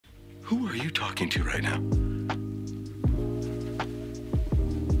Who are you talking to right now?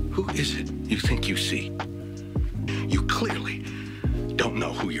 Who is it you think you see? You clearly don't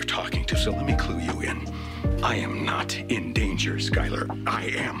know who you're talking to, so let me clue you in. I am not in danger, Skylar. I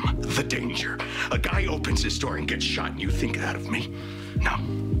am the danger. A guy opens his door and gets shot and you think that of me? No.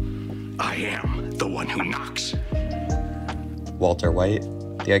 I am the one who knocks. Walter White,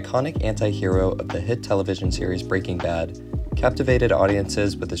 the iconic anti-hero of the hit television series Breaking Bad, captivated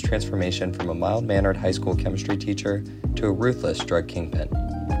audiences with his transformation from a mild-mannered high school chemistry teacher to a ruthless drug kingpin.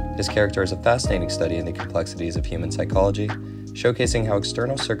 His character is a fascinating study in the complexities of human psychology, showcasing how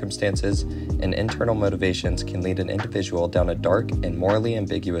external circumstances and internal motivations can lead an individual down a dark and morally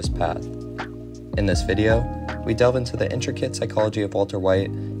ambiguous path. In this video, we delve into the intricate psychology of Walter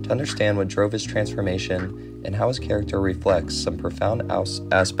White to understand what drove his transformation and how his character reflects some profound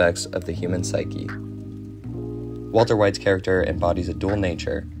aspects of the human psyche. Walter White's character embodies a dual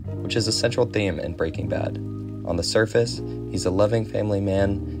nature, which is a central theme in Breaking Bad. On the surface, he's a loving family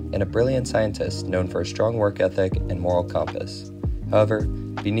man and a brilliant scientist known for a strong work ethic and moral compass. However,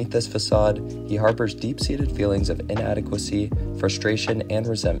 beneath this facade, he harbors deep-seated feelings of inadequacy, frustration, and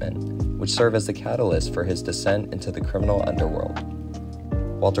resentment, which serve as the catalyst for his descent into the criminal underworld.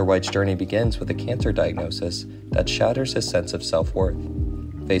 Walter White's journey begins with a cancer diagnosis that shatters his sense of self-worth.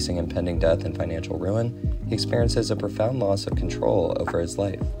 Facing impending death and financial ruin, he experiences a profound loss of control over his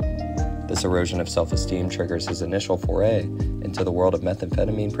life. This erosion of self-esteem triggers his initial foray into the world of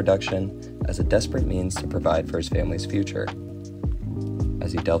methamphetamine production as a desperate means to provide for his family's future.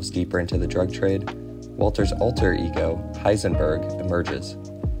 As he delves deeper into the drug trade, Walter's alter ego, Heisenberg, emerges.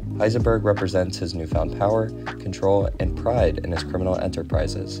 Heisenberg represents his newfound power, control, and pride in his criminal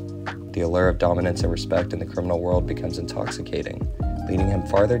enterprises. The allure of dominance and respect in the criminal world becomes intoxicating, leading him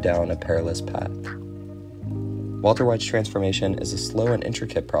farther down a perilous path. Walter White's transformation is a slow and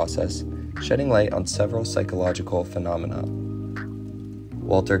intricate process, shedding light on several psychological phenomena.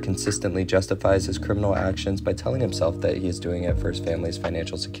 Walter consistently justifies his criminal actions by telling himself that he is doing it for his family's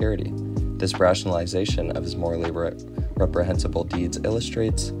financial security. This rationalization of his morally reprehensible deeds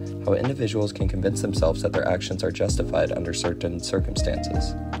illustrates how individuals can convince themselves that their actions are justified under certain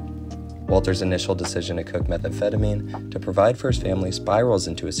circumstances. Walter's initial decision to cook methamphetamine to provide for his family spirals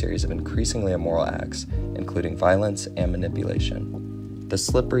into a series of increasingly immoral acts, including violence and manipulation. The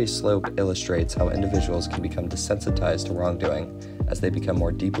slippery slope illustrates how individuals can become desensitized to wrongdoing as they become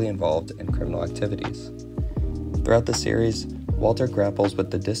more deeply involved in criminal activities. Throughout the series, Walter grapples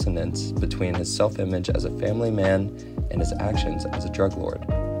with the dissonance between his self-image as a family man and his actions as a drug lord.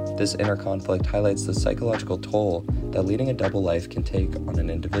 This inner conflict highlights the psychological toll that leading a double life can take on an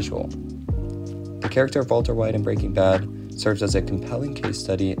individual. The character of Walter White in Breaking Bad serves as a compelling case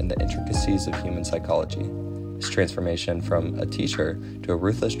study in the intricacies of human psychology. His transformation from a teacher to a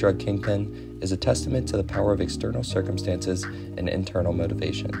ruthless drug kingpin is a testament to the power of external circumstances and internal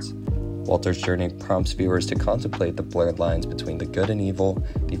motivations. Walter's journey prompts viewers to contemplate the blurred lines between the good and evil,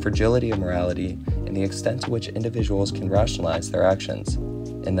 the fragility of morality, and the extent to which individuals can rationalize their actions.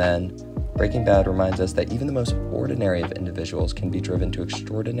 And then, Breaking Bad reminds us that even the most ordinary of individuals can be driven to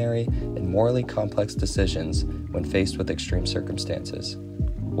extraordinary and morally complex decisions when faced with extreme circumstances.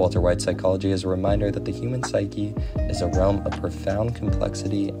 Walter White's psychology is a reminder that the human psyche is a realm of profound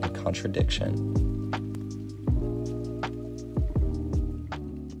complexity and contradiction.